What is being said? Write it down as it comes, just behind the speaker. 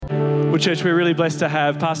Well, church, we're really blessed to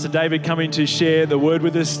have Pastor David coming to share the word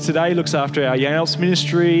with us today. He looks after our young adults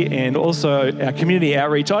ministry and also our community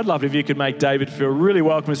outreach. I'd love it if you could make David feel really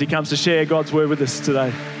welcome as he comes to share God's word with us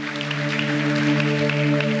today.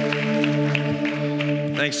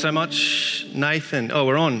 Thanks so much, Nathan. Oh,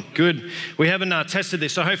 we're on. Good. We haven't tested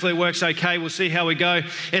this, so hopefully it works okay. We'll see how we go.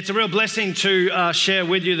 It's a real blessing to share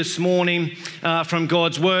with you this morning from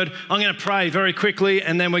God's word. I'm going to pray very quickly,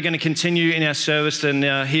 and then we're going to continue in our service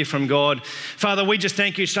and hear from God. Father, we just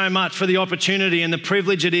thank you so much for the opportunity and the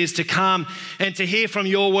privilege it is to come and to hear from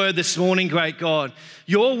your word this morning, great God.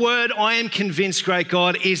 Your word, I am convinced, great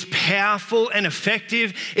God, is powerful and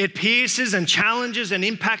effective. It pierces and challenges and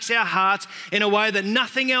impacts our hearts in a way that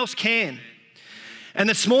nothing else can. And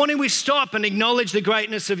this morning we stop and acknowledge the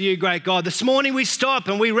greatness of you, great God. This morning we stop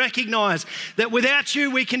and we recognize that without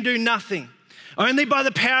you we can do nothing. Only by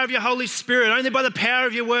the power of your Holy Spirit, only by the power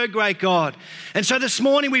of your word, great God. And so this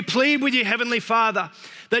morning we plead with you, Heavenly Father,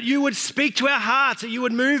 that you would speak to our hearts, that you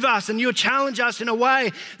would move us and you would challenge us in a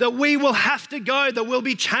way that we will have to go, that we'll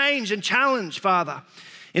be changed and challenged, Father,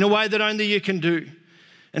 in a way that only you can do.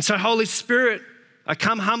 And so, Holy Spirit, I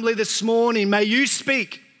come humbly this morning. May you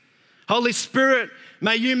speak. Holy Spirit,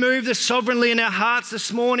 may you move this sovereignly in our hearts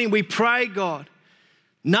this morning. We pray, God.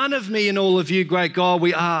 None of me and all of you, great God,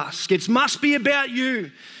 we ask. It must be about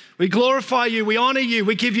you. We glorify you, we honor you,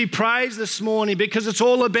 we give you praise this morning because it's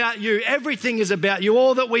all about you. Everything is about you.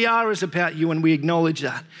 All that we are is about you, and we acknowledge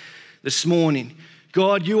that this morning.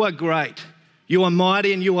 God, you are great. You are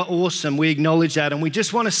mighty and you are awesome. We acknowledge that, and we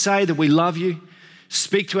just want to say that we love you.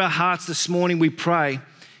 Speak to our hearts this morning, we pray,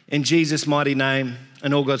 in Jesus' mighty name.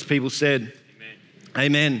 And all God's people said, Amen.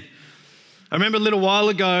 Amen. I remember a little while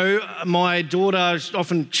ago, my daughter, I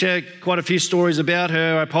often share quite a few stories about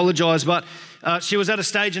her. I apologize, but she was at a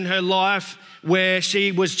stage in her life where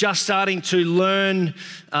she was just starting to learn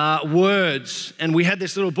words. And we had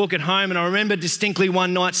this little book at home, and I remember distinctly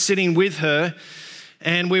one night sitting with her,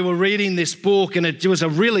 and we were reading this book, and it was a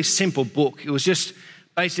really simple book. It was just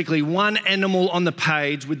basically one animal on the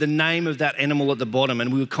page with the name of that animal at the bottom,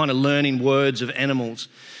 and we were kind of learning words of animals.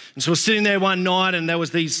 And so we're sitting there one night, and there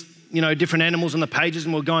was these different animals on the pages,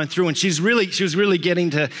 and we're going through, and she was really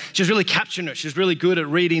capturing it. She was really good at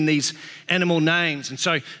reading these animal names. And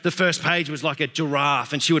so the first page was like a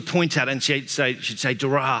giraffe, and she would point at it and she'd say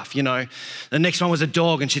giraffe, The next one was a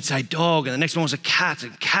dog, and she'd say dog. And the next one was a cat.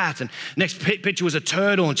 And next picture was a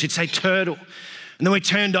turtle, and she'd say turtle. And then we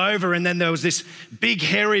turned over, and then there was this big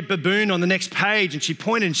hairy baboon on the next page, and she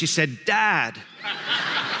pointed and she said, Dad.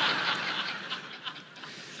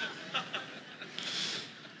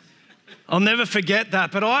 I'll never forget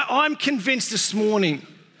that, but I'm convinced this morning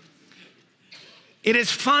it is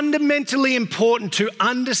fundamentally important to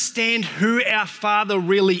understand who our Father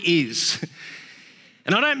really is.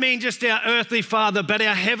 And I don't mean just our earthly Father, but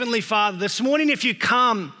our Heavenly Father. This morning, if you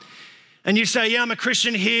come and you say, yeah, I'm a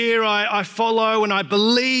Christian here, I follow and I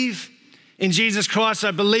believe in Jesus Christ,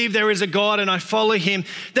 I believe there is a God and I follow him,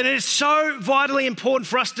 then it is so vitally important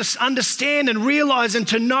for us to understand and realize and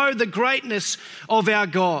to know the greatness of our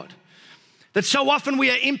God. That so often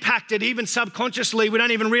we are impacted, even subconsciously, we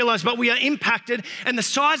don't even realize, but we are impacted, and the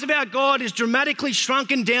size of our God is dramatically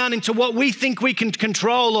shrunken down into what we think we can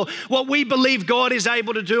control, or what we believe God is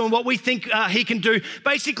able to do, and what we think he can do,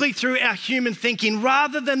 basically through our human thinking,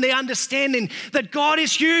 rather than the understanding that God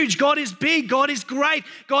is huge, God is big, God is great,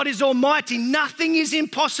 God is almighty. Nothing is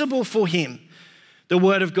impossible for him, the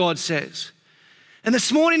word of God says. And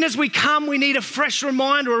this morning as we come, we need a fresh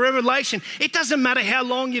reminder, a revelation. It doesn't matter how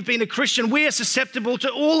long you've been a Christian. We are susceptible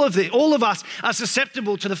to all of it. All of us are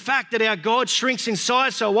susceptible to the fact that our God shrinks in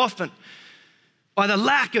size so often by the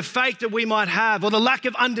lack of faith that we might have, or the lack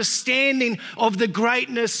of understanding of the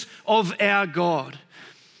greatness of our God.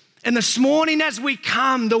 And this morning as we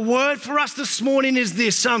come, the word for us this morning is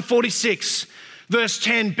this, Psalm 46, verse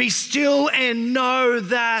 10, be still and know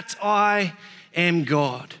that I am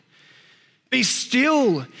God. Be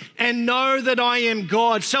still and know that I am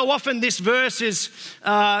God. So often this verse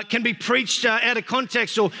can be preached out of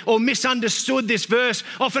context or misunderstood, this verse.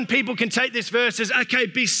 Often people can take this verse as, okay,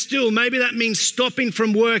 be still. Maybe that means stopping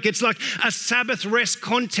from work. It's like a Sabbath rest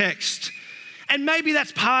context. And maybe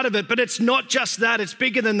that's part of it, but it's not just that. It's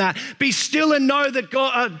bigger than that. Be still and know that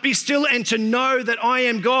God. Be still and to know that I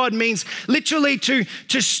am God means literally to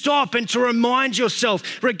stop and to remind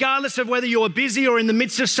yourself, regardless of whether you're busy or in the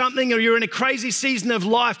midst of something or you're in a crazy season of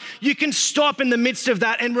life, you can stop in the midst of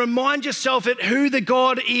that and remind yourself at who the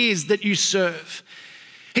God is that you serve.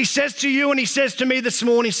 He says to you and he says to me this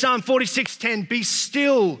morning, Psalm 46:10, be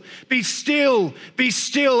still, be still, be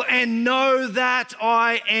still, and know that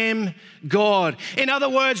I am God. In other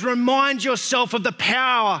words, remind yourself of the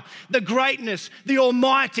power, the greatness, the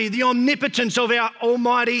almighty, the omnipotence of our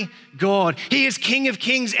almighty God. He is King of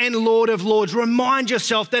kings and Lord of lords. Remind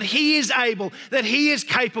yourself that He is able, that He is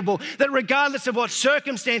capable, that regardless of what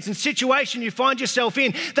circumstance and situation you find yourself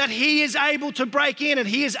in, that He is able to break in and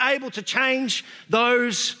He is able to change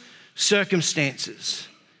those circumstances.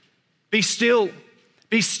 Be still,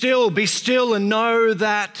 be still, be still, and know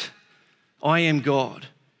that I am God,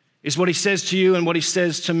 is what He says to you and what He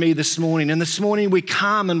says to me this morning. And this morning we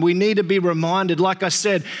come and we need to be reminded, like I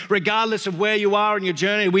said, regardless of where you are in your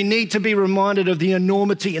journey, we need to be reminded of the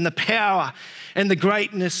enormity and the power and the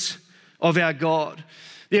greatness of our God.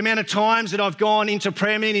 The amount of times that I've gone into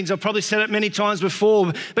prayer meetings, I've probably said it many times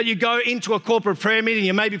before, but you go into a corporate prayer meeting,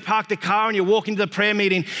 you maybe park the car and you walk into the prayer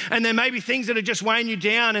meeting, and there may be things that are just weighing you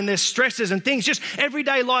down, and there's stresses and things, just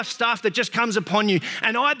everyday life stuff that just comes upon you.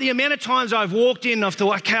 And the amount of times I've walked in, I've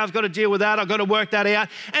thought, okay, I've got to deal with that, I've got to work that out.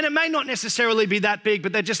 And it may not necessarily be that big,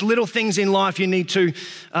 but they're just little things in life you need to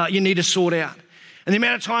sort out. And the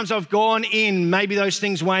amount of times I've gone in, maybe those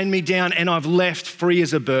things weighing me down, and I've left free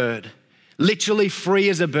as a bird. Literally free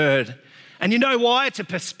as a bird. And you know why? It's a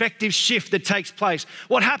perspective shift that takes place.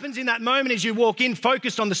 What happens in that moment is you walk in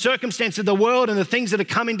focused on the circumstance of the world and the things that are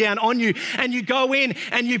coming down on you, and you go in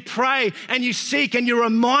and you pray and you seek, and you're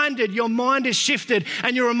reminded, your mind is shifted,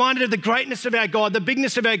 and you're reminded of the greatness of our God, the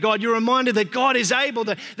bigness of our God. You're reminded that God is able,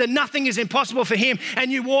 that nothing is impossible for Him.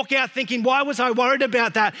 And you walk out thinking, why was I worried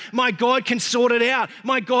about that? My God can sort it out.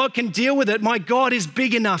 My God can deal with it. My God is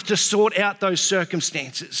big enough to sort out those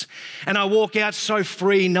circumstances. And I walk out so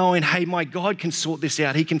free knowing, hey, my God can sort this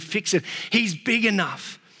out. He can fix it. He's big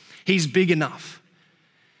enough. He's big enough.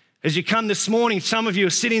 As you come this morning, some of you are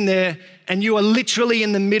sitting there and you are literally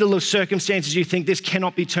in the middle of circumstances you think this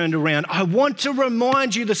cannot be turned around. I want to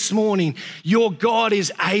remind you this morning, your God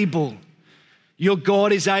is able. Your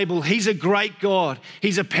God is able. He's a great God.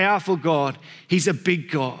 He's a powerful God. He's a big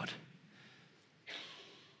God.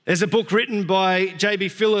 There's a book written by J.B.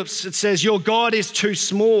 Phillips. It says, Your God is too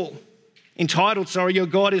small. Entitled, Your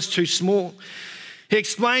God is too small. He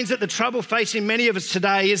explains that the trouble facing many of us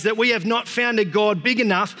today is that we have not found a God big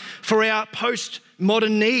enough for our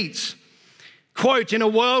postmodern needs. Quote, in a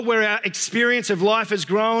world where our experience of life has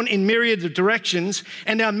grown in myriads of directions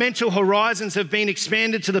and our mental horizons have been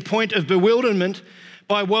expanded to the point of bewilderment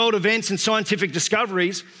by world events and scientific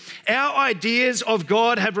discoveries, our ideas of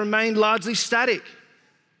God have remained largely static.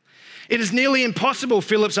 It is nearly impossible,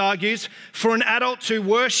 Phillips argues, for an adult to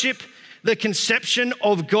worship the conception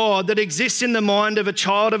of God that exists in the mind of a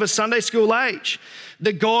child of a Sunday school age,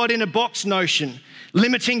 the God in a box notion,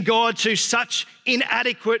 limiting God to such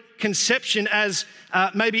inadequate conception as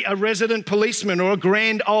maybe a resident policeman or a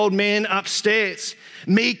grand old man upstairs,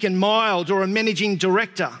 meek and mild, or a managing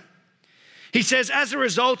director. He says, as a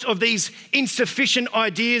result of these insufficient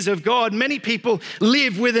ideas of God, many people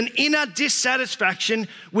live with an inner dissatisfaction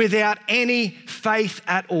without any faith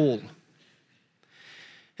at all.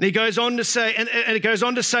 And he goes on to say, and it goes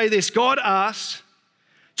on to say this, God asks,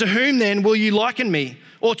 to whom then will you liken me?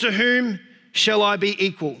 Or to whom shall I be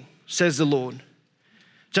equal, says the Lord.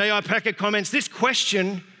 J.I. Packer comments, this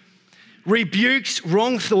question rebukes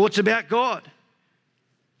wrong thoughts about God.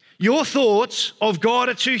 Your thoughts of God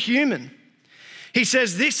are too human. He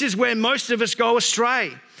says this is where most of us go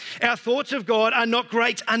astray. Our thoughts of God are not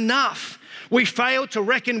great enough. We fail to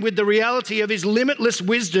reckon with the reality of His limitless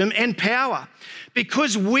wisdom and power.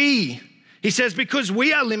 Because we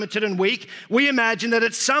are limited and weak, we imagine that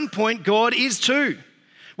at some point God is too.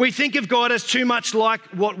 We think of God as too much like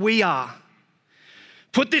what we are.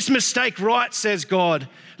 Put this mistake right, says God.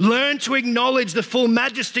 Learn to acknowledge the full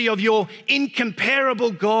majesty of your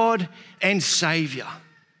incomparable God and Savior.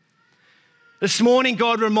 This morning,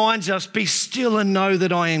 God reminds us, be still and know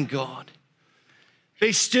that I am God.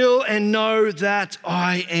 Be still and know that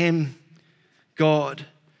I am God.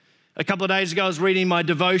 A couple of days ago, I was reading my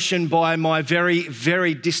devotion by my very,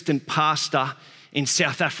 very distant pastor in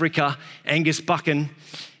South Africa, Angus Buchan.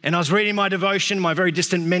 And I was reading my devotion, my very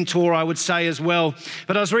distant mentor, I would say as well.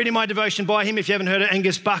 But I was reading my devotion by him. If you haven't heard of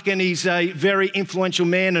Angus Buchan, he's a very influential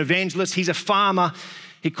man, an evangelist. He's a farmer.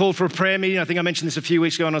 He called for a prayer meeting. I think I mentioned this a few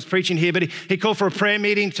weeks ago when I was preaching here, but he called for a prayer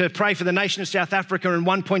meeting to pray for the nation of South Africa, and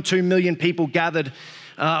 1.2 million people gathered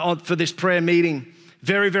for this prayer meeting.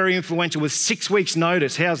 Very, very influential with 6 weeks'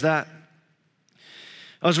 notice. How's that?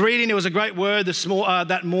 I was reading, it was a great word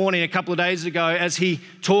that morning, a couple of days ago, as he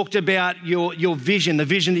talked about your vision, the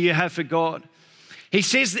vision that you have for God. He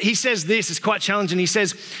says this, it's quite challenging. He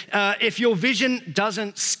says, if your vision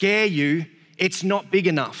doesn't scare you, it's not big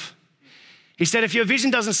enough. He said, if your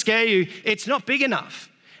vision doesn't scare you, it's not big enough.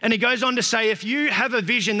 And he goes on to say, if you have a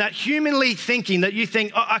vision that humanly thinking, that you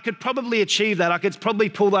think, oh, I could probably achieve that, I could probably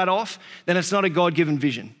pull that off, then it's not a God-given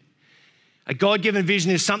vision. A God-given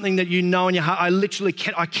vision is something that you know in your heart,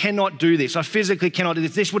 I cannot do this. I physically cannot do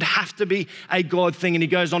this. This would have to be a God thing. And he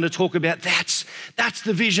goes on to talk about that's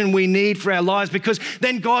the vision we need for our lives, because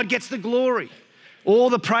then God gets the glory. All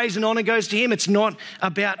the praise and honor goes to him. It's not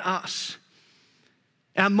about us.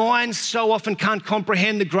 Our minds so often can't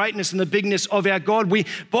comprehend the greatness and the bigness of our God. We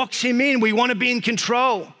box him in. We want to be in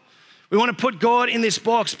control. We want to put God in this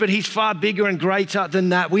box, but he's far bigger and greater than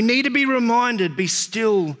that. We need to be reminded, be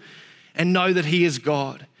still and know that he is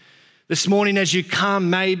God. This morning as you come,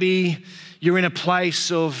 maybe you're in a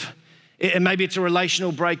place of, maybe it's a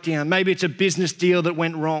relational breakdown. Maybe it's a business deal that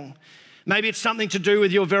went wrong. Maybe it's something to do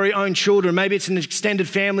with your very own children. Maybe it's an extended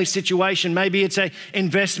family situation. Maybe it's an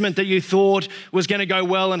investment that you thought was going to go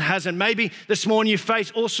well and hasn't. Maybe this morning you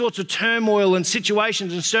face all sorts of turmoil and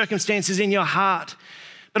situations and circumstances in your heart.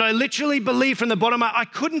 But I literally believe from the bottom of my heart, I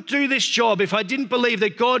couldn't do this job if I didn't believe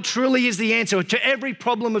that God truly is the answer to every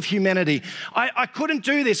problem of humanity. I couldn't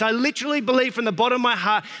do this. I literally believe from the bottom of my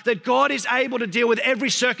heart that God is able to deal with every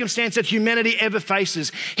circumstance that humanity ever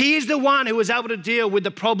faces. He is the one who is able to deal with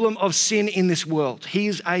the problem of sin in this world. He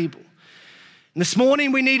is able. And this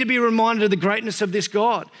morning, we need to be reminded of the greatness of this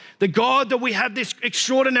God, the God that we have this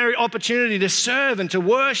extraordinary opportunity to serve and to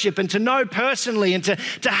worship and to know personally and to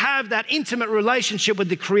have that intimate relationship with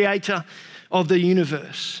the creator of the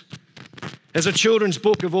universe. There's a children's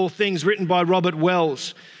book of all things written by Robert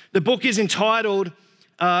Wells. The book is entitled,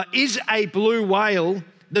 Is a Blue Whale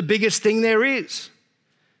the Biggest Thing There Is?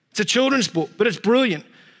 It's a children's book, but it's brilliant.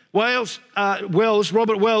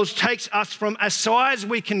 Robert Wells takes us from a size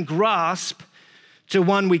we can grasp to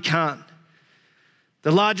one we can't.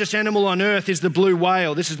 The largest animal on earth is the blue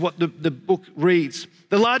whale. This is what the book reads.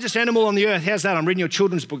 The largest animal on the earth, how's that? I'm reading your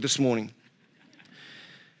children's book this morning.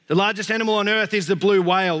 The largest animal on earth is the blue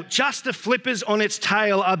whale. Just the flippers on its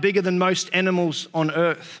tail are bigger than most animals on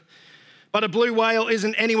earth. But a blue whale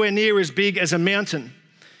isn't anywhere near as big as a mountain.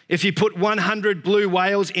 If you put 100 blue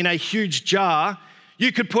whales in a huge jar,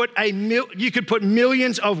 you could put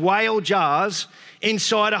millions of whale jars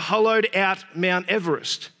inside a hollowed out Mount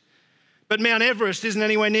Everest. But Mount Everest isn't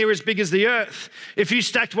anywhere near as big as the earth. If you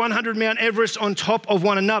stacked 100 Mount Everest on top of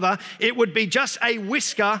one another, it would be just a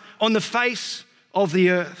whisker on the face of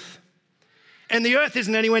the earth. And the earth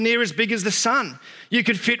isn't anywhere near as big as the sun. You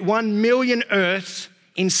could fit 1 million earths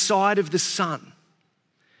inside of the sun.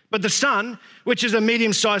 But the sun, which is a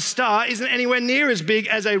medium-sized star, isn't anywhere near as big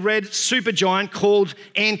as a red supergiant called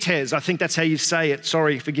Antares. I think that's how you say it.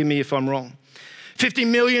 Sorry, forgive me if I'm wrong. 50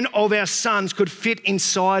 million of our suns could fit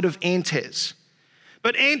inside of Antares.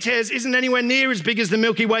 But Antares isn't anywhere near as big as the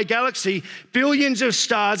Milky Way galaxy. Billions of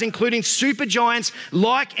stars, including supergiants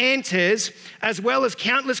like Antares, as well as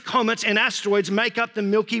countless comets and asteroids, make up the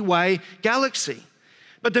Milky Way galaxy.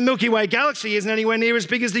 But the Milky Way galaxy isn't anywhere near as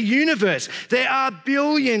big as the universe. There are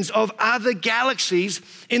billions of other galaxies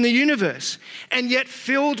in the universe. And yet,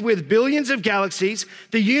 filled with billions of galaxies,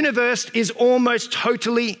 the universe is almost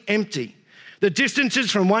totally empty. The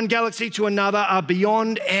distances from one galaxy to another are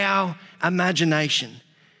beyond our imagination.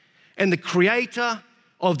 And the creator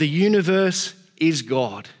of the universe is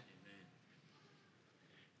God.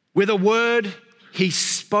 With a word, he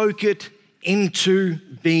spoke it into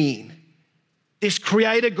being. This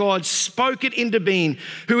creator God spoke it into being,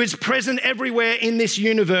 who is present everywhere in this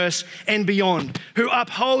universe and beyond, who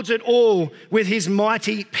upholds it all with his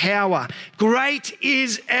mighty power. Great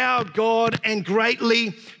is our God and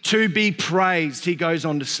greatly to be praised, he goes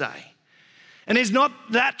on to say. And is not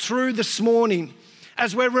that true this morning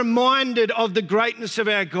as we're reminded of the greatness of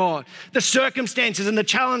our God, the circumstances and the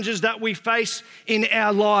challenges that we face in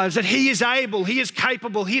our lives, that he is able, he is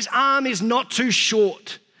capable, his arm is not too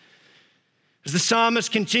short. As the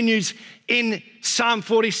psalmist continues in Psalm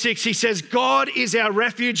 46, he says, God is our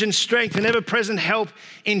refuge and strength and ever-present help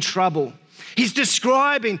in trouble. He's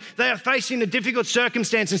describing they are facing a difficult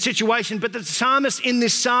circumstance and situation, but the psalmist in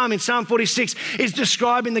this psalm, in Psalm 46, is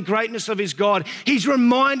describing the greatness of his God. He's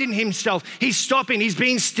reminding himself, he's stopping, he's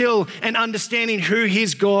being still and understanding who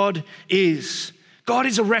his God is. God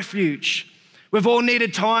is a refuge. We've all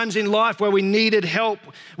needed times in life where we needed help,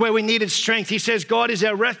 where we needed strength. He says God is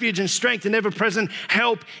our refuge and strength and ever-present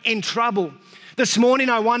help in trouble. This morning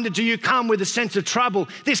I wonder, do you come with a sense of trouble?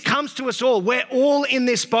 This comes to us all. We're all in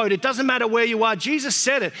this boat. It doesn't matter where you are. Jesus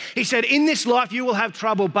said it. He said, in this life you will have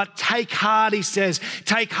trouble, but take heart, he says.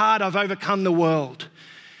 Take heart, I've overcome the world.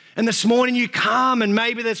 And this morning you come and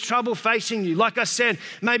maybe there's trouble facing you. Like I said,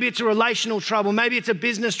 maybe it's a relational trouble, maybe it's a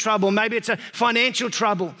business trouble, maybe it's a financial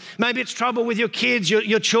trouble, maybe it's trouble with your kids,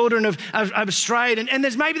 your children have strayed. And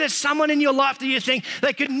there's someone in your life that you think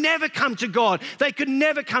they could never come to God. They could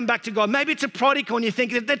never come back to God. Maybe it's a prodigal and you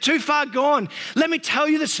think that they're too far gone. Let me tell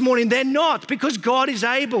you this morning, they're not, because God is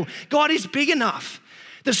able. God is big enough.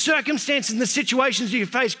 The circumstances and the situations you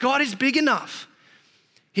face, God is big enough.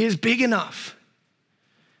 He is big enough.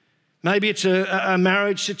 Maybe it's a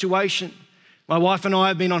marriage situation. My wife and I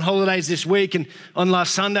have been on holidays this week, and on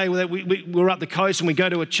last Sunday we were up the coast and we go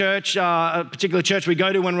to a church, a particular church we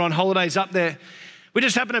go to when we're on holidays up there. We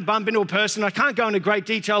just happened to bump into a person. I can't go into great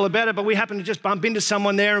detail about it, but we happened to just bump into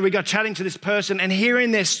someone there and we got chatting to this person, and hearing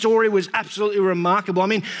their story was absolutely remarkable. I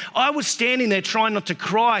mean, I was standing there trying not to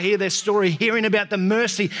cry, hear their story, hearing about the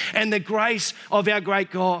mercy and the grace of our great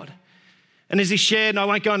God. And as he shared, and I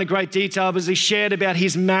won't go into great detail, but as he shared about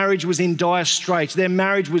his marriage was in dire straits. Their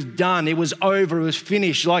marriage was done. It was over. It was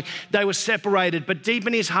finished. Like they were separated. But deep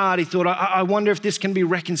in his heart, he thought, I wonder if this can be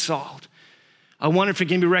reconciled. I wonder if it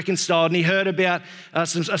can be reconciled. And he heard about a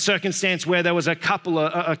circumstance where there was a couple,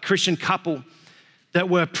 a Christian couple, that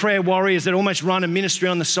were prayer warriors that almost run a ministry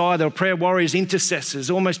on the side. They were prayer warriors,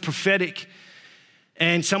 intercessors, almost prophetic.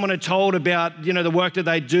 And someone had told about, the work that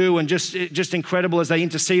they do, and just incredible as they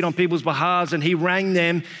intercede on people's behalves. And he rang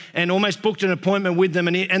them and almost booked an appointment with them.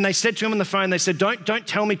 And they said to him on the phone, they said, don't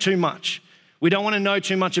tell me too much. We don't want to know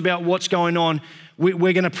too much about what's going on.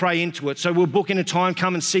 We're going to pray into it. So we'll book in a time,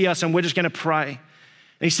 come and see us, and we're just going to pray. And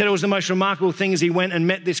he said it was the most remarkable thing as he went and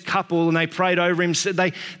met this couple and they prayed over him. So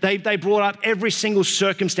they brought up every single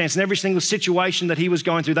circumstance and every single situation that he was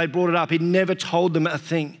going through. They brought it up. He'd never told them a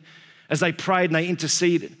thing, as they prayed and they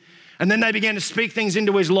interceded. And then they began to speak things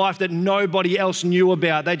into his life that nobody else knew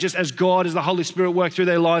about. They just, as the Holy Spirit worked through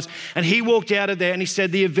their lives. And he walked out of there and he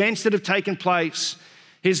said, the events that have taken place,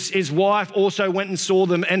 his wife also went and saw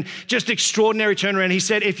them, and just extraordinary turnaround. He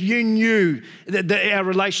said, if you knew our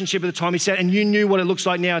relationship at the time, he said, and you knew what it looks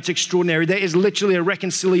like now, it's extraordinary. There is literally a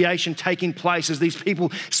reconciliation taking place as these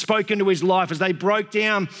people spoke into his life, as they broke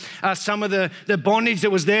down some of the bondage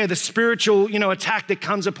that was there, the spiritual, attack that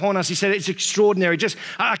comes upon us. He said, it's extraordinary. Just,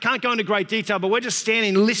 I can't go into great detail, but we're just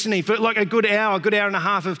standing listening for like a good hour and a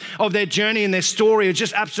half of their journey and their story. It's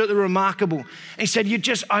just absolutely remarkable. And he said,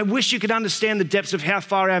 I wish you could understand the depths of how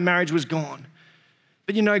far our marriage was gone.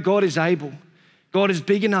 But God is able. God is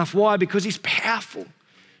big enough. Why? Because he's powerful.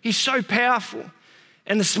 He's so powerful.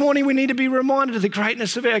 And this morning we need to be reminded of the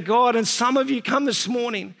greatness of our God. And some of you come this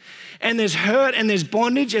morning and there's hurt and there's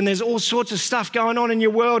bondage and there's all sorts of stuff going on in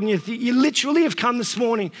your world. And you literally have come this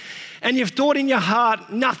morning and you've thought in your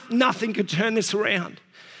heart, nothing could turn this around.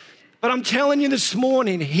 But I'm telling you this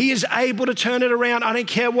morning, he is able to turn it around. I don't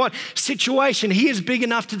care what situation. He is big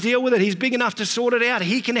enough to deal with it. He's big enough to sort it out.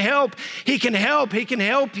 He can help. He can help. He can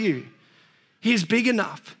help you. He is big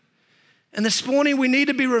enough. And this morning we need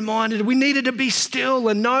to be reminded, we needed to be still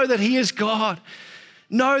and know that he is God.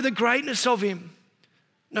 Know the greatness of him.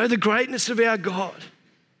 Know the greatness of our God.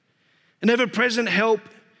 An ever-present help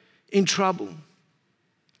in trouble.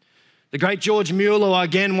 The great George Mueller,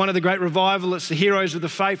 again, one of the great revivalists, the heroes of the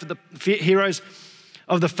faith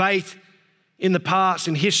in the past,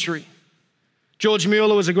 in history. George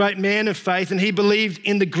Mueller was a great man of faith, and he believed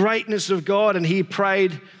in the greatness of God, and he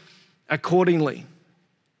prayed accordingly.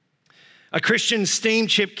 A Christian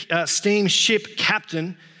steamship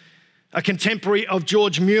captain, a contemporary of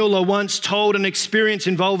George Mueller, once told an experience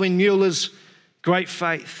involving Mueller's great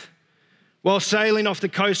faith. While sailing off the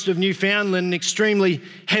coast of Newfoundland in extremely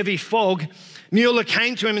heavy fog, Mueller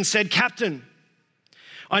came to him and said, "Captain,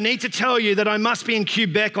 I need to tell you that I must be in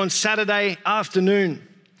Quebec on Saturday afternoon."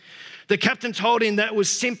 The captain told him that was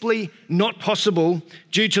simply not possible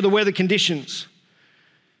due to the weather conditions.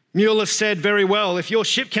 Mueller said, "Very well, if your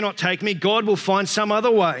ship cannot take me, God will find some other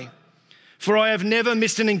way. For I have never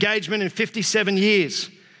missed an engagement in 57 years.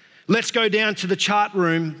 Let's go down to the chart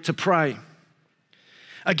room to pray."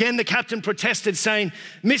 Again, the captain protested, saying,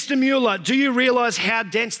 "Mr. Mueller, do you realize how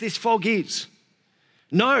dense this fog is?"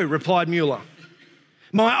 "No," replied Mueller.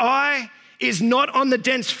 "My eye is not on the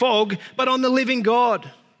dense fog, but on the living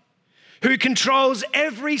God, who controls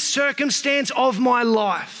every circumstance of my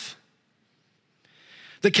life."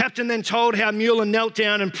 The captain then told how Mueller knelt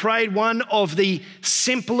down and prayed one of the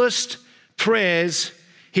simplest prayers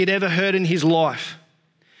he'd ever heard in his life.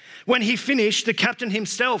 When he finished, the captain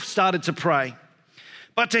himself started to pray.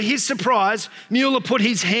 But to his surprise, Mueller put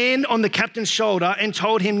his hand on the captain's shoulder and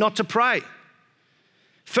told him not to pray.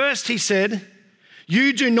 First, he said,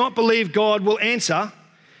 "You do not believe God will answer.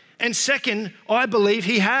 And second, I believe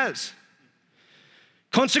he has."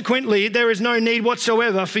 Consequently, there is no need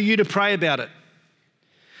whatsoever for you to pray about it.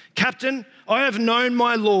 Captain, I have known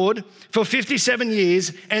my Lord for 57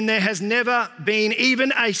 years, and there has never been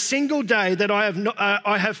even a single day that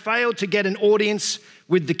I have failed to get an audience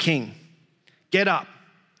with the king. Get up,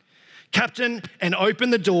 Captain, and open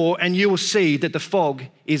the door, and you will see that the fog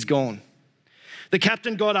is gone. The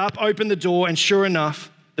captain got up, opened the door, and sure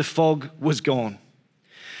enough, the fog was gone.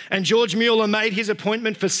 And George Mueller made his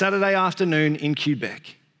appointment for Saturday afternoon in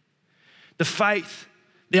Quebec. The faith,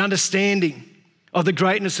 the understanding of the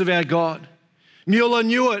greatness of our God. Mueller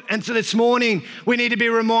knew it, and so this morning we need to be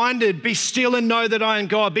reminded, be still and know that I am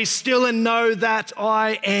God. Be still and know that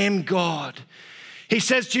I am God. He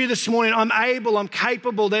says to you this morning, I'm able, I'm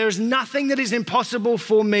capable. There is nothing that is impossible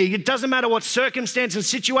for me. It doesn't matter what circumstance and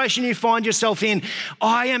situation you find yourself in.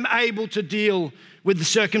 I am able to deal with the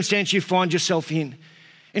circumstance you find yourself in.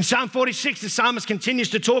 In Psalm 46, the psalmist continues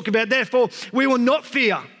to talk about, therefore, we will not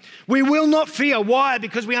fear. We will not fear. Why?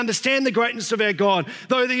 Because we understand the greatness of our God.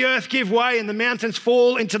 Though the earth give way and the mountains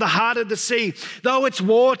fall into the heart of the sea, though its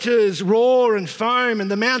waters roar and foam and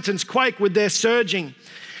the mountains quake with their surging,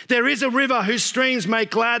 there is a river whose streams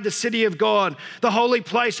make glad the city of God, the holy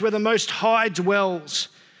place where the Most High dwells.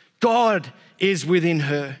 God is within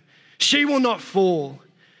her. She will not fall.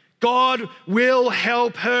 God will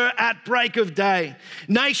help her at break of day.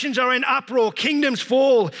 Nations are in uproar, kingdoms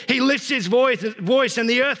fall. He lifts his voice and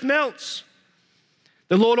the earth melts.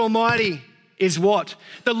 The Lord Almighty is what?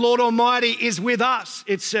 The Lord Almighty is with us,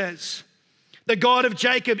 it says. The God of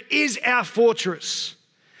Jacob is our fortress.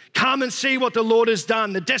 Come and see what the Lord has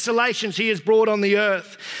done, the desolations he has brought on the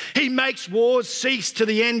earth. He makes wars cease to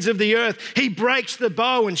the ends of the earth. He breaks the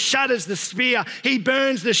bow and shatters the spear. He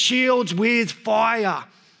burns the shields with fire.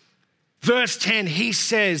 Verse 10, he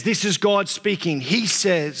says, this is God speaking. He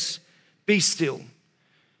says, be still,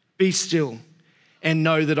 and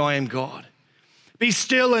know that I am God. Be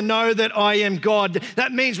still and know that I am God.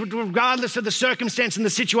 That means regardless of the circumstance and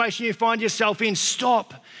the situation you find yourself in,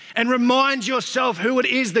 stop and remind yourself who it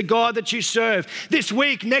is, the God that you serve. This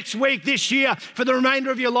week, next week, this year, for the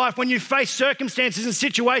remainder of your life, when you face circumstances and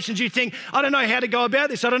situations, you think, I don't know how to go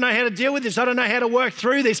about this. I don't know how to deal with this. I don't know how to work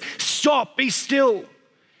through this. Stop, be still,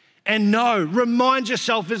 and know. Remind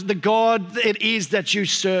yourself as the God it is that you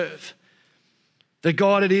serve. The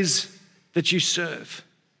God it is that you serve.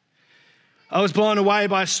 I was blown away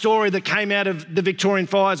by a story that came out of the Victorian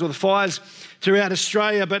fires or the fires throughout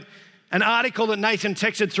Australia, but an article that Nathan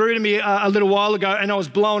texted through to me a little while ago, and I was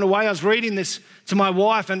blown away. I was reading this to my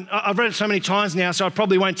wife, and I've read it so many times now, so I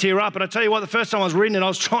probably won't tear up, but I tell you what, the first time I was reading it, I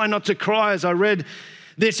was trying not to cry as I read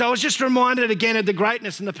this. I was just reminded again of the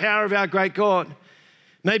greatness and the power of our great God.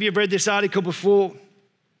 Maybe you've read this article before.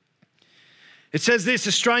 It says this: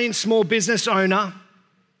 Australian small business owner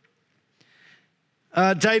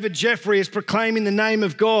David Jeffrey is proclaiming the name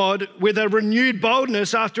of God with a renewed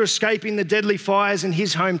boldness after escaping the deadly fires in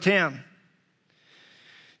his hometown.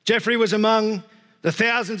 Jeffrey was among the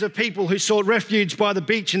thousands of people who sought refuge by the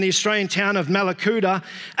beach in the Australian town of Malakuta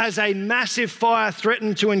as a massive fire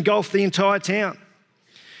threatened to engulf the entire town.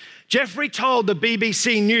 Jeffrey told the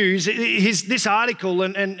BBC News, this article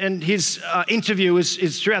and his interview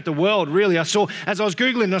is throughout the world, really. As I was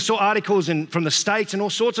Googling, I saw articles from the States and all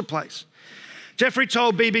sorts of places. Jeffrey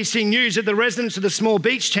told BBC News that the residents of the small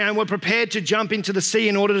beach town were prepared to jump into the sea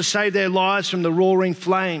in order to save their lives from the roaring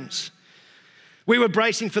flames. We were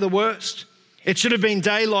bracing for the worst. It should have been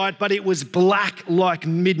daylight, but it was black like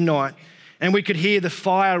midnight, and we could hear the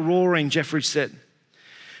fire roaring, Jeffrey said.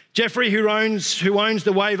 Jeffrey, who owns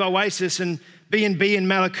the Wave Oasis and B&B in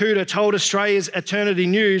Malakuta, told Australia's Eternity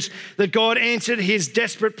News that God answered his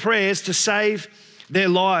desperate prayers to save their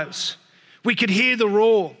lives. We could hear the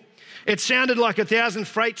roar. It sounded like 1,000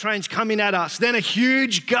 freight trains coming at us. Then a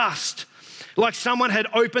huge gust, like someone had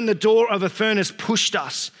opened the door of a furnace, pushed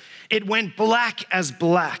us. It went black as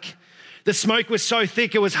black. The smoke was so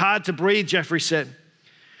thick it was hard to breathe, Jeffrey said.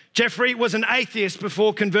 Jeffrey was an atheist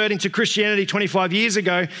before converting to Christianity 25 years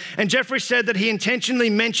ago, and Jeffrey said that he intentionally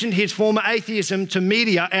mentioned his former atheism to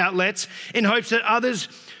media outlets in hopes that others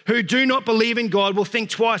who do not believe in God will think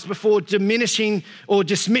twice before diminishing or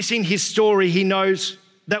dismissing his story he knows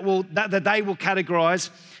that they will categorize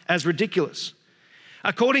as ridiculous.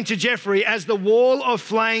 According to Jeffrey, as the wall of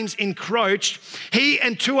flames encroached, he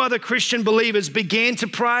and two other Christian believers began to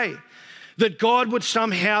pray that God would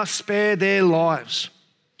somehow spare their lives.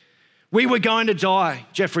 We were going to die,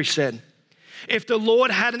 Jeffrey said. If the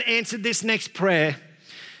Lord hadn't answered this next prayer,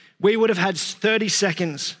 we would have had 30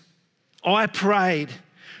 seconds. I prayed,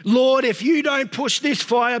 Lord, if you don't push this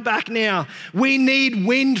fire back now, we need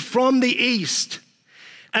wind from the east.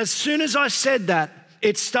 As soon as I said that,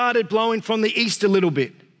 it started blowing from the east a little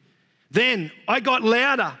bit. Then I got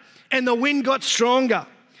louder and the wind got stronger.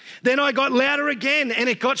 Then I got louder again and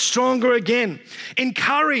it got stronger again.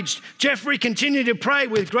 Encouraged, Jeffrey continued to pray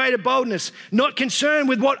with greater boldness, not concerned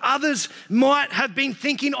with what others might have been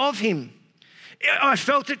thinking of him. I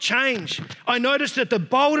felt it change. I noticed that the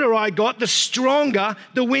bolder I got, the stronger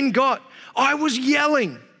the wind got. I was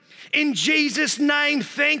yelling, "In Jesus' name,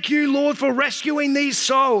 thank you, Lord, for rescuing these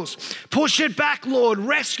souls. Push it back, Lord,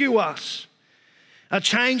 rescue us." A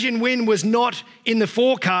change in wind was not in the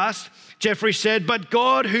forecast, Jeffrey said, but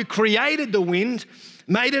God, who created the wind,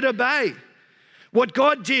 made it obey. What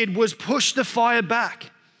God did was push the fire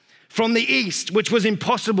back from the east, which was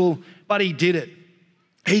impossible, but he did it.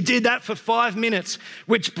 He did that for 5 minutes,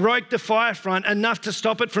 which broke the fire front enough to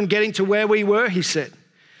stop it from getting to where we were, he said.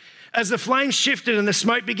 As the flames shifted and the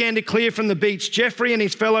smoke began to clear from the beach, Jeffrey and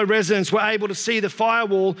his fellow residents were able to see the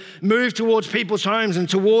firewall move towards people's homes and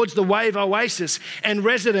towards the wave oasis and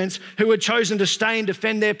residents who had chosen to stay and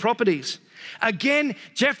defend their properties. Again,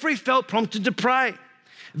 Jeffrey felt prompted to pray.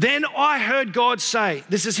 Then I heard God say,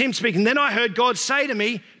 this is him speaking, then I heard God say to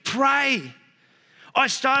me, "Pray." I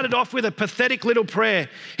started off with a pathetic little prayer.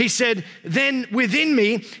 He said, then within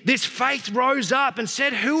me, this faith rose up and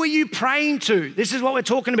said, "Who are you praying to?" This is what we're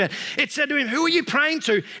talking about. It said to him, "Who are you praying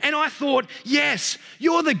to?" And I thought, yes,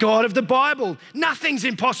 you're the God of the Bible. Nothing's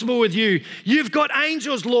impossible with you. You've got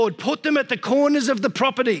angels, Lord. Put them at the corners of the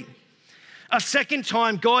property. A second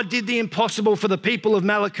time, God did the impossible for the people of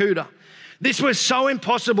Malakuta. This was so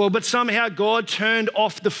impossible, but somehow God turned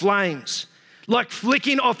off the flames, like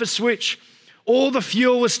flicking off a switch. All the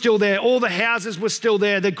fuel was still there. All the houses were still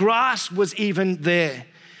there. The grass was even there.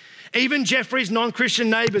 Even Jeffrey's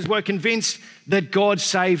non-Christian neighbors were convinced that God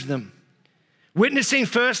saved them, witnessing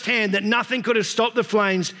firsthand that nothing could have stopped the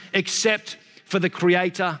flames except for the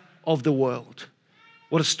creator of the world.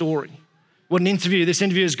 What a story. What an interview. This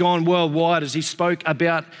interview has gone worldwide as he spoke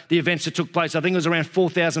about the events that took place. I think it was around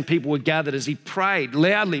 4,000 people were gathered as he prayed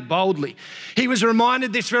loudly, boldly. He was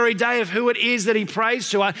reminded this very day of who it is that he prays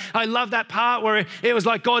to. I love that part where it was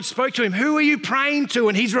like God spoke to him. Who are you praying to?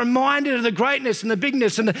 And he's reminded of the greatness and the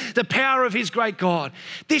bigness and the power of his great God.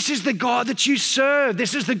 This is the God that you serve.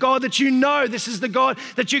 This is the God that you know. This is the God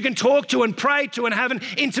that you can talk to and pray to and have an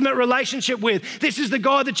intimate relationship with. This is the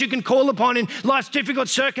God that you can call upon in life's difficult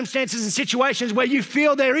circumstances and situations where you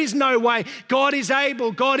feel there is no way. God is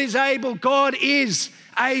able, God is able, God is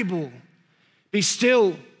able. Be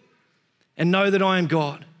still and know that I am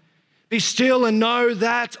God. Be still and know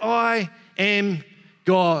that I am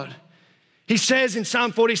God. He says in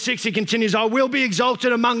Psalm 46, he continues, "I will be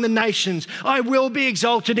exalted among the nations. I will be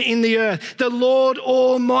exalted in the earth. The Lord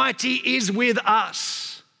Almighty is with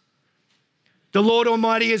us." The Lord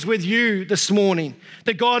Almighty is with you this morning.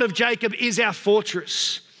 The God of Jacob is our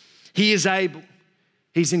fortress. He is able.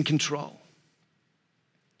 He's in control.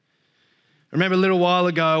 I remember a little while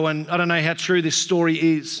ago, and I don't know how true this story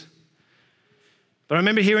is, but I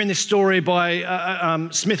remember hearing this story by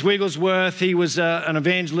Smith Wigglesworth. He was an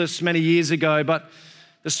evangelist many years ago, but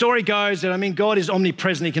the story goes that, God is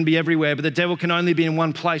omnipresent. He can be everywhere, but the devil can only be in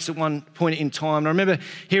one place at one point in time. And I remember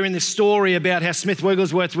hearing this story about how Smith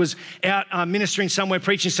Wigglesworth was out ministering somewhere,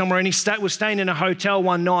 preaching somewhere, and he was staying in a hotel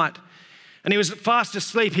one night. And he was fast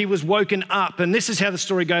asleep. He was woken up. And this is how the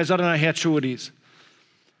story goes. I don't know how true it is.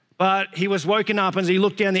 But he was woken up, and as he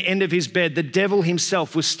looked down the end of his bed, the devil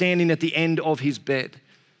himself was standing at the end of his bed.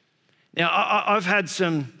 Now, I've had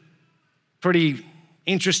some pretty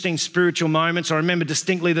interesting spiritual moments. I remember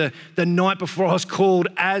distinctly the night before I was called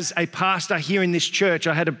as a pastor here in this church.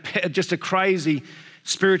 I had just a crazy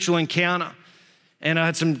spiritual encounter. And I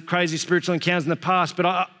had some crazy spiritual encounters in the past, but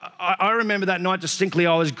I remember that night distinctly.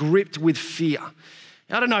 I was gripped with fear.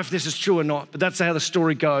 I don't know if this is true or not, but that's how the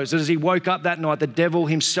story goes. As he woke up that night, the devil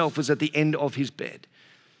himself was at the end of his bed.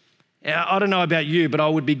 Now, I don't know about you, but I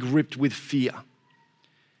would be gripped with fear.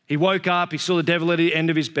 He woke up, he saw the devil at the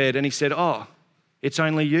end of his bed, and he said, "Oh, it's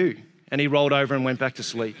only you." And he rolled over and went back to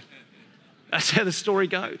sleep. That's how the story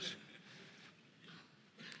goes.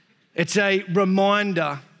 It's a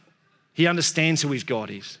reminder. He understands who his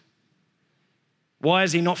God is. Why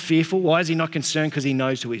is he not fearful? Why is he not concerned? Because he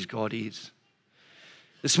knows who his God is.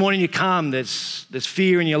 This morning you come, there's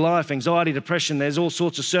fear in your life, anxiety, depression. There's all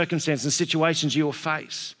sorts of circumstances and situations you will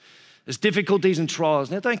face. There's difficulties and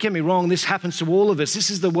trials. Now, don't get me wrong, this happens to all of us. This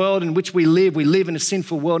is the world in which we live. We live in a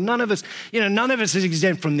sinful world. None of us is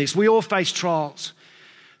exempt from this. We all face trials.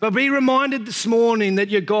 But be reminded this morning that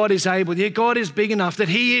your God is able, your God is big enough, that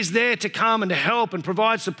he is there to come and to help and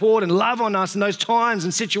provide support and love on us in those times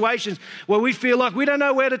and situations where we feel like we don't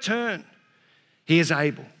know where to turn. He is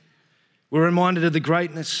able. we're reminded of the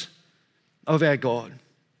greatness of our God.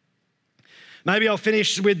 Maybe I'll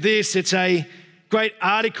finish with this. It's a great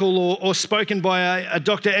article or spoken by a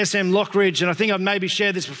Dr. S.M. Lockridge, and I think I've maybe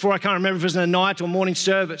shared this before. I can't remember if it was in a night or morning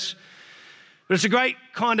service. But it's a great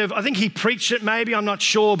kind of, I think he preached it maybe, I'm not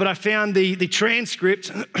sure, but I found the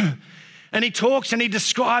transcript. And he talks and he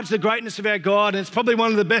describes the greatness of our God, and it's probably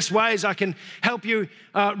one of the best ways I can help you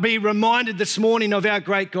be reminded this morning of our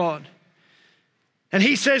great God. And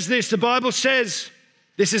he says this, the Bible says,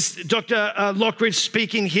 this is Dr. Lockridge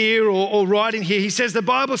speaking here or writing here. He says, the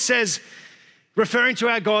Bible says, referring to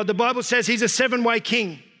our God, the Bible says he's a seven-way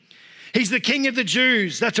king. He's the king of the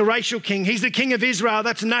Jews, that's a racial king. He's the king of Israel,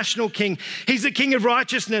 that's a national king. He's the king of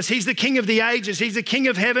righteousness. He's the king of the ages. He's the king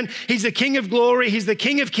of heaven. He's the king of glory. He's the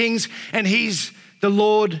king of kings, and he's the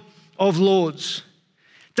Lord of lords.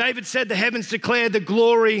 David said, the heavens declare the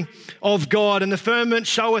glory of God, and the firmament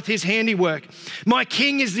showeth his handiwork. My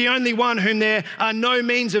king is the only one whom there are no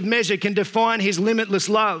means of measure can define his limitless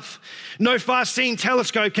love. No far-seeing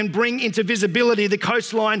telescope can bring into visibility the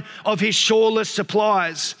coastline of his shoreless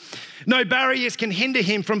supplies. No barriers can hinder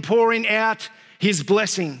him from pouring out his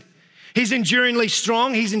blessing. He's enduringly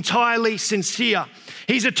strong. He's entirely sincere.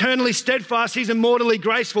 He's eternally steadfast. He's immortally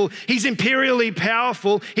graceful. He's imperially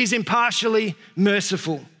powerful. He's impartially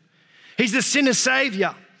merciful. He's the sinner's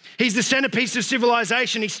savior. He's the centerpiece of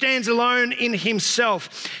civilization. He stands alone in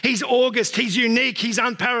himself. He's august. He's unique. He's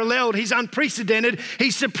unparalleled. He's unprecedented.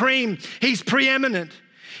 He's supreme. He's preeminent.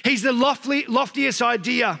 He's the loftiest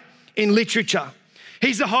idea in literature.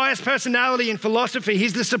 He's the highest personality in philosophy.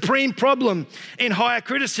 He's the supreme problem in higher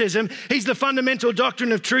criticism. He's the fundamental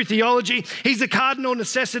doctrine of true theology. He's the cardinal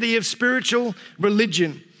necessity of spiritual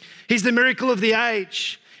religion. He's the miracle of the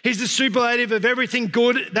age. He's the superlative of everything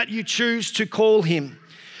good that you choose to call him.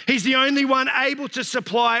 He's the only one able to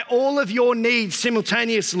supply all of your needs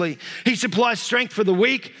simultaneously. He supplies strength for the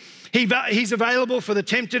weak. He's available for the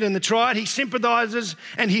tempted and the tried. He sympathizes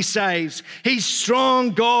and he saves. He's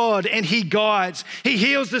strong God and he guides. He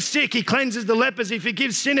heals the sick. He cleanses the lepers. He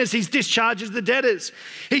forgives sinners. He discharges the debtors.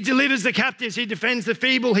 He delivers the captives. He defends the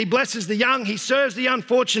feeble. He blesses the young. He serves the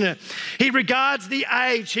unfortunate. He regards the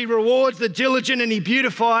aged. He rewards the diligent and he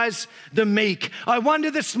beautifies the meek. I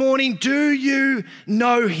wonder this morning, do you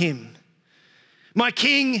know him? My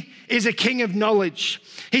king is a king of knowledge.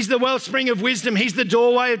 He's the wellspring of wisdom. He's the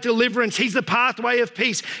doorway of deliverance. He's the pathway of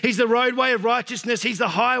peace. He's the roadway of righteousness. He's the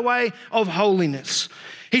highway of holiness.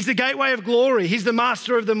 He's the gateway of glory. He's the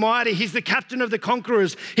master of the mighty. He's the captain of the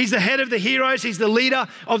conquerors. He's the head of the heroes. He's the leader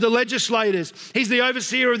of the legislators. He's the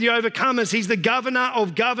overseer of the overcomers. He's the governor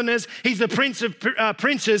of governors. He's the prince of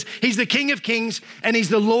princes. He's the king of kings, and he's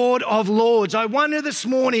the Lord of lords. I wonder this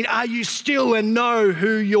morning, are you still and know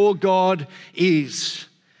who your God is?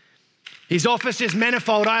 His office is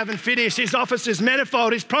manifold. I haven't finished. His office is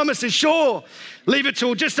manifold. His promise is sure. Leave it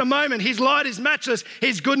till just a moment. His light is matchless.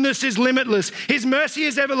 His goodness is limitless. His mercy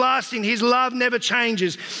is everlasting. His love never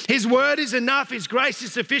changes. His word is enough. His grace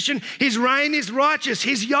is sufficient. His reign is righteous.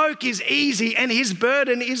 His yoke is easy and his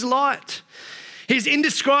burden is light. He's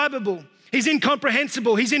indescribable. He's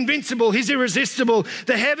incomprehensible. He's invincible. He's irresistible.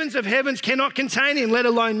 The heavens of heavens cannot contain him, let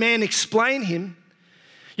alone man explain him.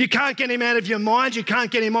 You can't get him out of your mind. You can't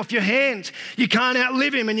get him off your hands. You can't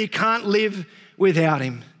outlive him, and you can't live without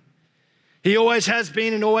him. He always has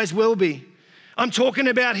been and always will be. I'm talking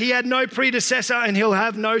about he had no predecessor and he'll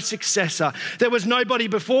have no successor. There was nobody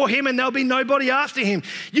before him and there'll be nobody after him.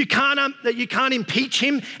 You can't impeach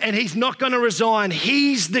him, and he's not going to resign.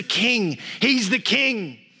 He's the king. He's the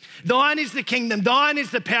king. Thine is the kingdom. Thine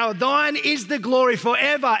is the power. Thine is the glory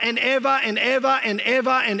forever and ever and ever and ever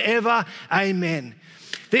and ever. Amen.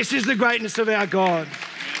 This is the greatness of our God.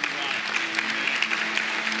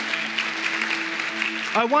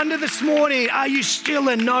 I wonder this morning, are you still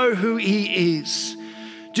and know who he is?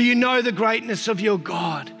 Do you know the greatness of your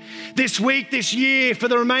God? This week, this year, for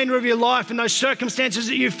the remainder of your life and those circumstances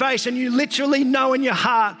that you face, and you literally know in your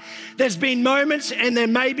heart, there's been moments and there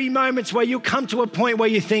may be moments where you'll come to a point where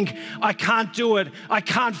you think, I can't do it. I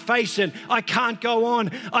can't face it. I can't go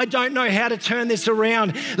on. I don't know how to turn this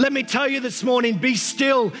around. Let me tell you this morning, be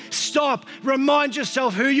still, stop, remind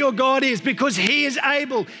yourself who your God is, because he is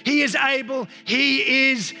able. He is able.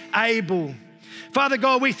 He is able. Father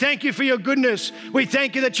God, we thank you for your goodness. We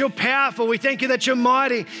thank you that you're powerful. We thank you that you're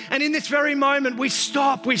mighty. And in this very moment, we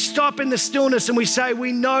stop in the stillness and we say,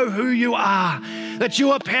 we know who you are, that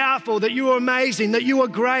you are powerful, that you are amazing, that you are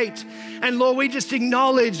great. And Lord, we just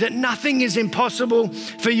acknowledge that nothing is impossible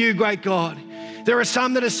for you, great God. There are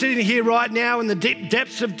some that are sitting here right now in the deep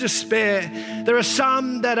depths of despair. There are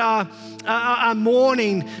some that are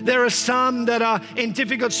mourning. There are some that are in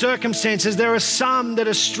difficult circumstances. There are some that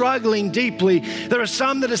are struggling deeply. There are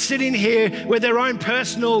some that are sitting here with their own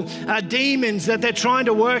personal demons that they're trying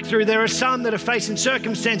to work through. There are some that are facing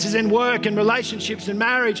circumstances in work and relationships and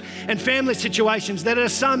marriage and family situations. There are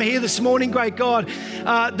some here this morning, great God,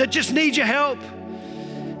 that just need your help.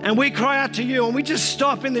 And we cry out to you and we just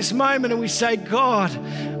stop in this moment and we say, God,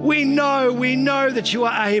 we know that you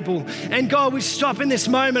are able. And God, we stop in this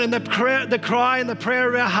moment and the cry and the prayer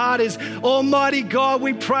of our heart is, Almighty God,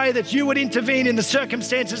 we pray that you would intervene in the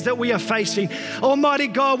circumstances that we are facing. Almighty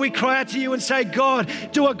God, we cry out to you and say, God,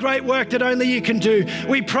 do a great work that only you can do.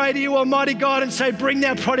 We pray to you, Almighty God, and say, bring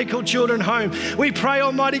our prodigal children home. We pray,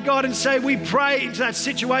 Almighty God, and say, we pray into that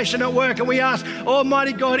situation at work and we ask,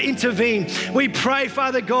 Almighty God, intervene. We pray,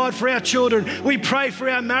 Father God, for our children. We pray for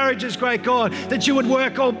our marriages, great God, that you would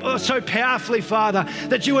work so powerfully, Father,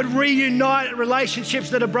 that you would reunite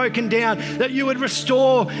relationships that are broken down, that you would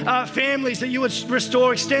restore families, that you would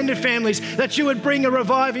restore extended families, that you would bring a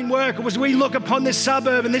reviving work as we look upon this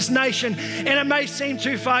suburb and this nation. And it may seem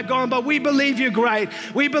too far gone, but we believe you're great.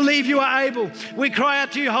 We believe you are able. We cry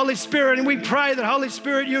out to you, Holy Spirit, and we pray that, Holy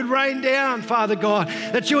Spirit, you would rain down, Father God,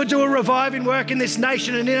 that you would do a reviving work in this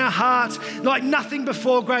nation and in our hearts like nothing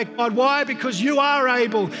before, great God. Why? Because you are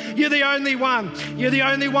able. You're the only one. You're the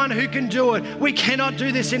only one who can do it. We cannot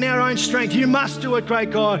do this in our own strength. You must do it,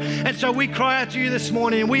 great God. And so we cry out to you this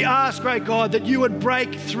morning and we ask, great God, that you would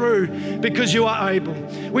break through because you are able.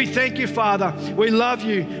 We thank you, Father. We love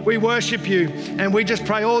you. We worship you. And we just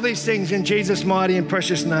pray all these things in Jesus' mighty and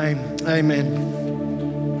precious name. Amen.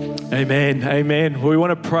 Amen, amen. We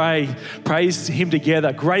want to praise him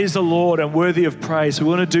together. Great is the Lord and worthy of praise. We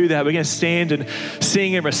want to do that. We're going to stand and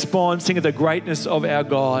sing and respond, sing of the greatness of our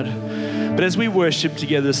God. But as we worship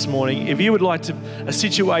together this morning, if you would like a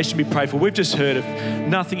situation to be prayed for, we've just heard of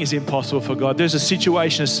nothing is impossible for God. There's a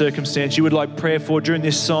situation, a circumstance you would like prayer for during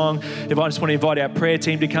this song. If I just want to invite our prayer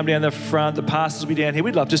team to come down the front, the pastors will be down here.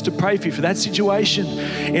 We'd love just to pray for you for that situation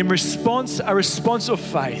in response, a response of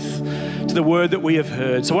faith to the word that we have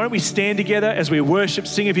heard. So why don't we stand together as we worship,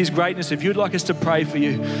 sing of his greatness. If you'd like us to pray for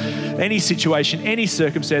you, any situation, any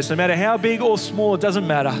circumstance, no matter how big or small, it doesn't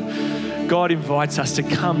matter. God invites us to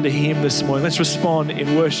come to him this morning. Let's respond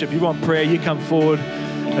in worship. If you want prayer, you come forward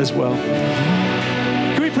as well.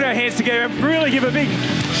 Can we put our hands together and really give a big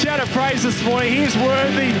shout of praise this morning? He is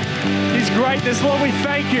worthy, his greatness. Lord, we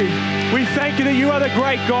thank you. We thank you that you are the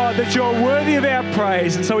great God, that you're worthy of our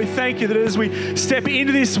praise. And so we thank you that as we step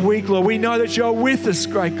into this week, Lord, we know that you're with us,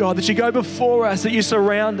 great God, that you go before us, that you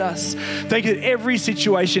surround us. Thank you that every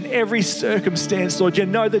situation, every circumstance, Lord, you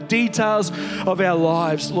know the details of our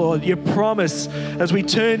lives, Lord. You promise as we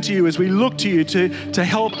turn to you, as we look to you to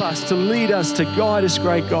help us, to lead us, to guide us,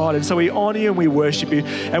 great God. And so we honor you and we worship you.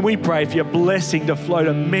 And we pray for your blessing to flow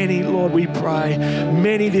to many, Lord, we pray.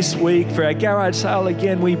 Many this week. For our garage sale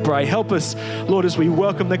again, we pray. Help us, Lord, as we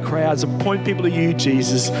welcome the crowds and point people to you,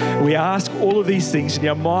 Jesus. We ask all of these things in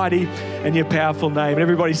your mighty and your powerful name. And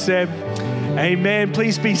everybody said, amen.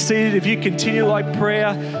 Please be seated. If you continue like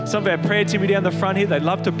prayer, some of our prayer team are down the front here. They'd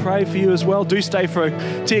love to pray for you as well. Do stay for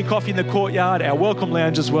a tea or coffee in the courtyard, our welcome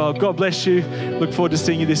lounge as well. God bless you. Look forward to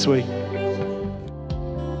seeing you this week.